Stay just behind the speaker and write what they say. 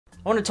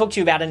I want to talk to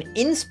you about an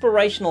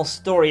inspirational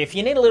story. If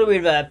you need a little bit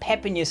of a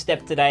pep in your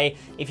step today,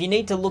 if you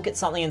need to look at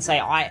something and say,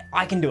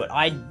 I can do it,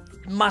 I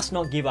must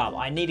not give up,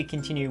 I need to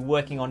continue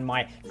working on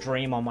my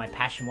dream, on my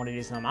passion, what it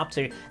is that I'm up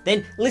to,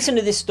 then listen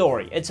to this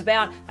story. It's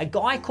about a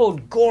guy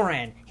called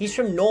Goran. He's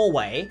from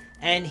Norway,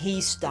 and he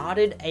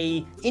started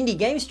a indie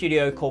game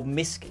studio called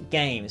Misc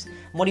Games.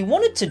 And what he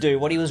wanted to do,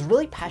 what he was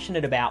really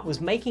passionate about, was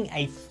making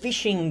a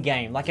fishing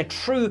game, like a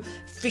true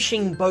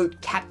fishing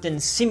boat captain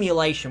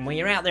simulation, where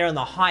you're out there in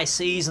the high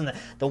seas and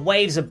the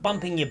waves are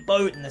bumping your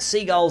boat and the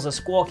seagulls are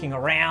squawking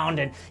around,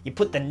 and you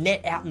put the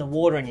net out in the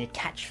water and you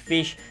catch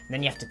fish, and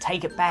then you have to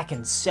take it back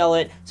and sell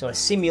it. So a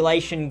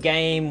simulation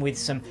game with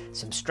some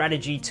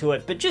strategy to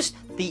it, but just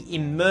the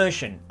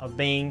immersion of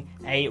being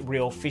a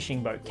real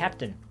fishing boat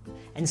captain.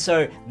 And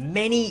so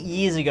many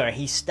years ago,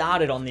 he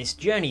started on this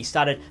journey. He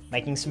started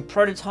making some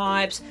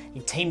prototypes.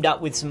 He teamed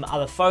up with some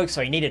other folks.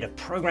 So he needed a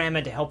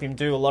programmer to help him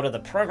do a lot of the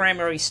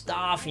programmery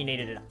stuff. He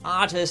needed an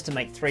artist to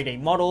make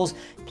 3D models.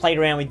 Played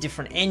around with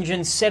different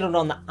engines, settled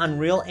on the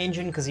Unreal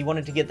Engine because he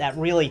wanted to get that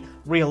really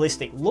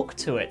realistic look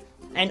to it.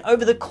 And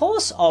over the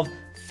course of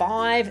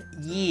 5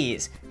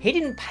 years, he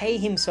didn't pay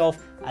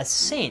himself a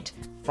cent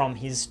from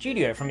his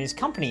studio, from his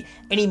company.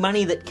 Any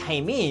money that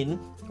came in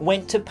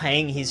went to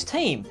paying his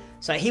team.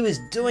 So he was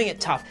doing it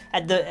tough.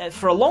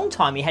 For a long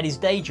time, he had his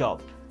day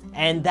job,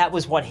 and that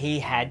was what he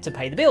had to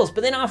pay the bills.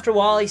 But then after a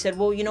while, he said,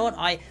 well, you know what?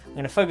 I'm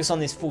going to focus on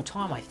this full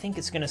time. I think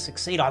it's going to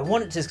succeed. I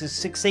want it to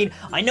succeed.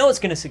 I know it's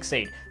going to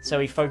succeed. So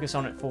he focused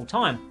on it full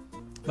time.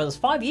 But it was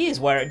 5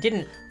 years where it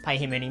didn't pay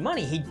him any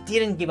money. He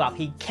didn't give up.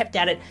 He kept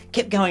at it,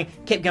 kept going,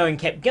 kept going,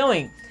 kept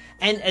going.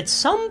 And at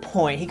some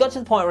point, he got to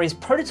the point where his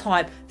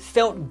prototype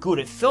felt good.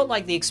 It felt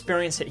like the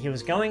experience that he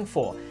was going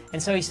for.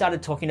 And so he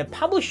started talking to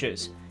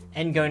publishers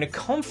and going to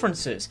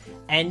conferences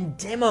and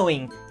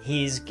demoing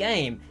his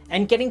game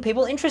and getting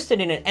people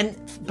interested in it,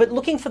 but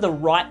looking for the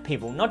right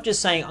people, not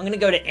just saying, I'm going to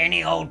go to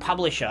any old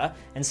publisher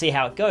and see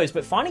how it goes,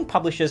 but finding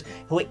publishers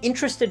who are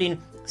interested in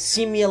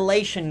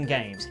simulation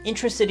games,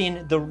 interested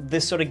in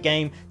this sort of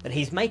game that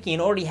he's making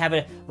and already have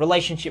a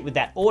relationship with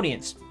that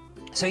audience.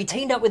 So he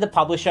teamed up with a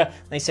publisher.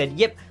 They said,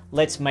 yep,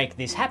 let's make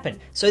this happen.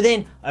 So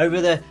then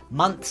over the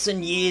months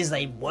and years,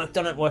 they worked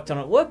on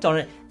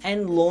it,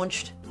 and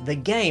launched the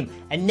game.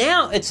 And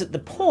now it's at the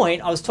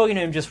point, I was talking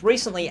to him just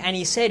recently, and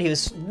he said he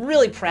was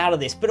really proud of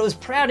this, but it was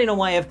proud in a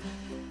way of,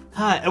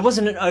 it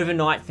wasn't an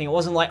overnight thing. It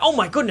wasn't like, oh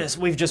my goodness,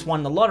 we've just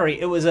won the lottery.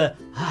 It was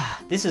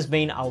this has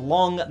been a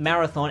long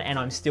marathon and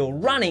I'm still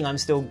running, I'm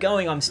still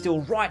going, I'm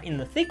still right in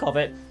the thick of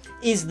it,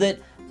 is that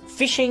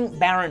Fishing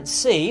Barents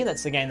Sea,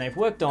 that's the game they've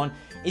worked on,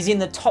 is in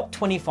the top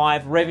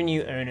 25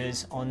 revenue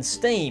earners on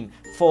Steam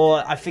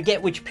for, I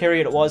forget which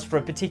period it was, for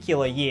a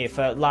particular year,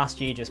 for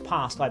last year just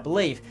passed, I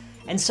believe.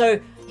 And so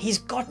he's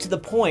got to the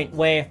point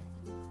where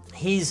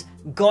he's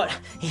got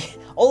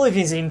all of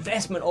his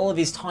investment, all of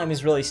his time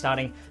is really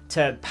starting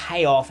to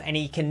pay off, and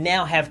he can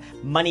now have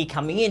money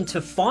coming in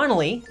to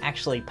finally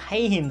actually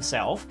pay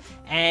himself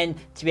and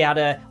to be able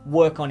to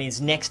work on his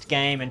next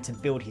game and to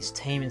build his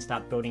team and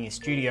start building his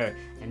studio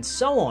and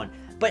so on.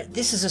 But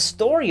this is a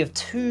story of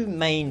two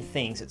main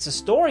things. It's a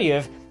story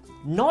of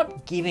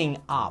not giving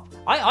up.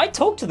 I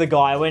talked to the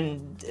guy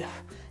when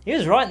he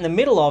was right in the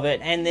middle of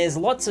it, and there's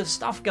lots of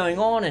stuff going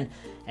on,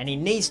 and he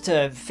needs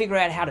to figure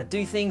out how to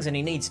do things, and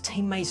he needs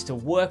teammates to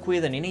work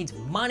with, and he needs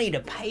money to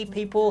pay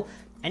people.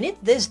 And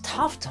there's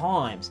tough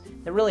times.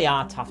 There really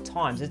are tough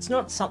times. It's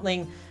not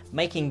something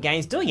making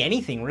games, doing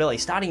anything really,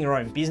 starting your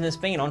own business,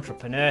 being an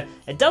entrepreneur.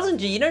 You don't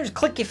just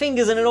click your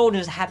fingers and it all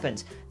just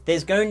happens.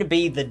 There's going to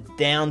be the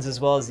downs as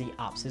well as the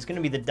ups. There's going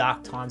to be the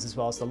dark times as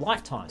well as the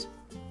light times.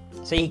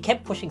 So he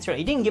kept pushing through.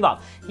 He didn't give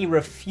up. He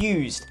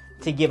refused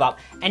to give up.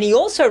 And he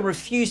also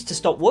refused to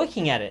stop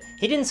working at it.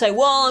 He didn't say,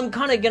 well, I'm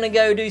kind of going to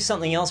go do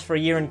something else for a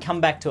year and come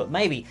back to it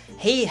maybe.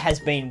 He has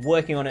been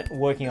working on it.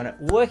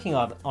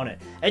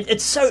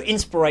 It's so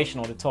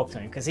inspirational to talk to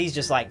him because he's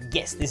just like,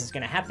 yes, this is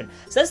going to happen.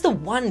 So that's the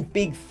one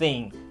big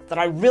thing that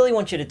I really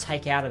want you to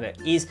take out of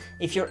it, is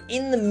if you're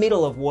in the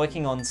middle of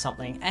working on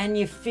something and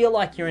you feel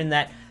like you're in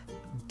that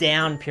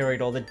down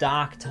period or the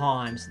dark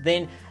times,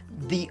 then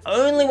the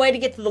only way to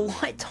get to the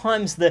light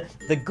times,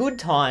 the good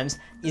times,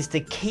 is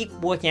to keep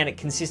working at it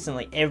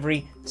consistently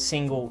every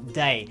single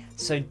day.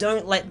 So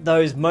don't let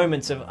those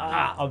moments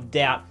of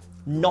doubt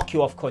knock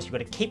you off course. You've got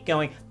to keep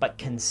going, but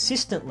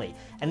consistently.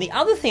 And the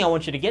other thing I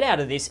want you to get out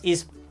of this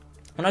is,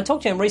 when I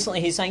talked to him recently,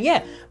 he's saying,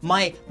 yeah,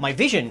 my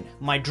vision,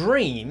 my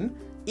dream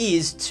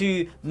is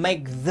to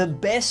make the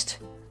best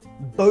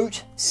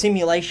boat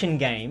simulation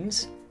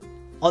games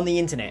on the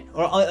internet,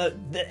 or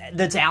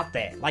that's out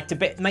there, like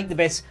to make the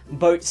best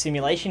boat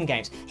simulation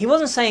games. He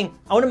wasn't saying,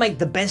 I want to make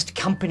the best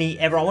company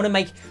ever, I want to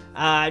make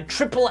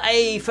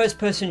AAA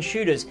first-person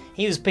shooters.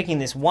 He was picking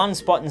this one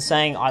spot and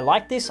saying, I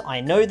like this, I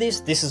know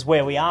this is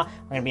where we are,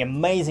 I'm going to be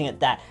amazing at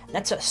that.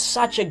 That's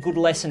such a good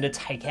lesson to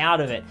take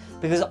out of it,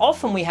 because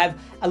often we have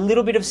a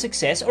little bit of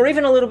success, or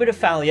even a little bit of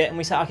failure, and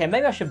we say, okay,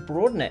 maybe I should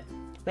broaden it.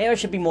 Maybe I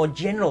should be more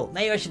general.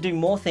 Maybe I should do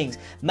more things.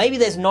 Maybe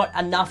there's not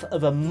enough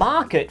of a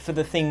market for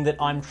the thing that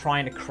I'm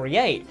trying to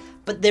create,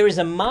 but there is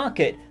a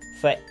market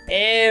for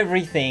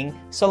everything,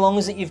 so long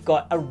as that you've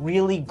got a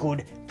really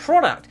good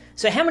product.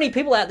 So how many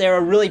people out there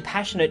are really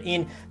passionate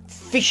in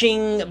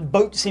fishing,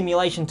 boat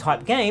simulation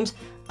type games,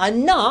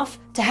 enough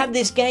to have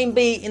this game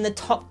be in the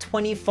top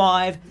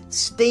 25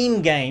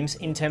 Steam games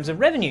in terms of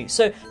revenue?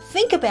 So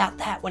think about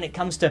that when it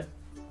comes to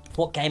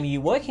what game are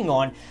you working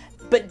on.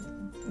 But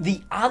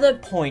the other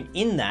point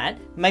in that,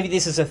 maybe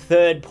this is a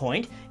third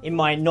point in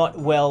my not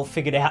well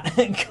figured out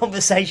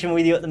conversation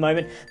with you at the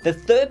moment, the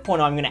third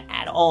point I'm going to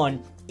add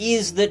on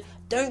is that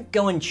don't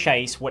go and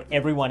chase what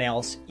everyone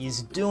else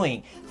is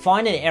doing.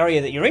 Find an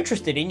area that you're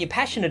interested in, you're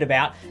passionate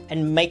about,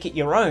 and make it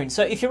your own.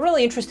 So if you're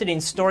really interested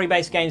in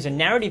story-based games and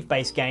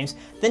narrative-based games,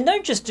 then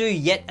don't just do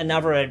yet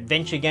another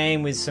adventure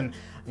game with some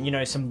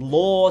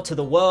lore to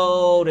the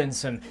world and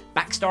some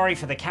backstory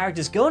for the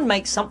characters. Go and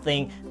make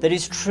something that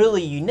is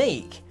truly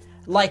unique.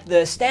 Like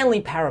the Stanley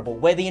Parable,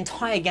 where the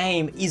entire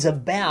game is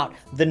about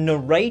the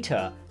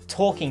narrator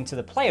talking to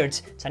the player.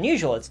 It's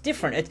unusual, it's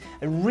different, it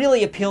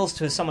really appeals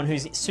to someone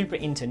who's super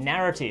into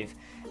narrative.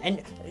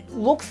 And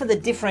look for the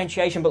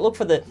differentiation, but look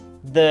for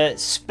the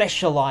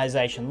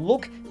specialization.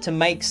 Look to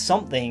make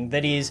something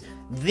that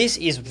this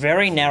is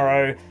very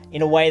narrow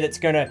in a way that's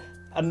going to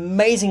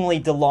amazingly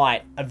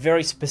delight a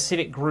very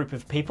specific group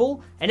of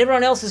people, and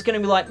everyone else is going to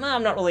be like, nah,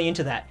 I'm not really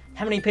into that.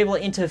 How many people are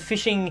into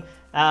fishing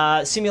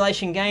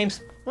simulation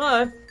games?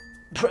 Well,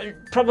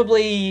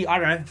 probably, I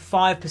don't know,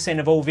 5%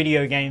 of all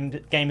video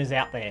gamers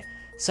out there.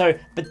 So,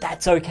 but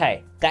that's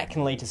okay. That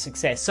can lead to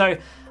success. So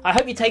I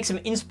hope you take some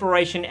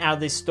inspiration out of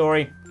this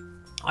story.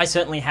 I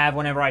certainly have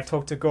whenever I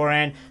talk to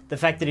Goran. The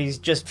fact that he's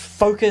just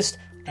focused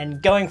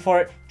and going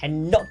for it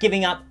and not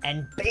giving up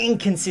and being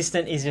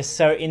consistent is just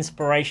so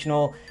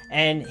inspirational.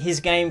 And his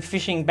game,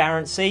 Fishing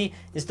Barents Sea,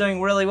 is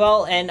doing really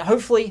well, and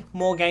hopefully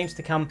more games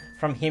to come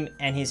from him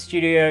and his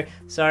studio.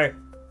 So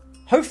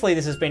hopefully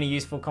this has been a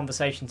useful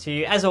conversation to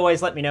you. As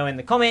always, let me know in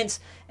the comments,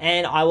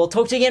 and I will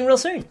talk to you again real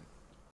soon.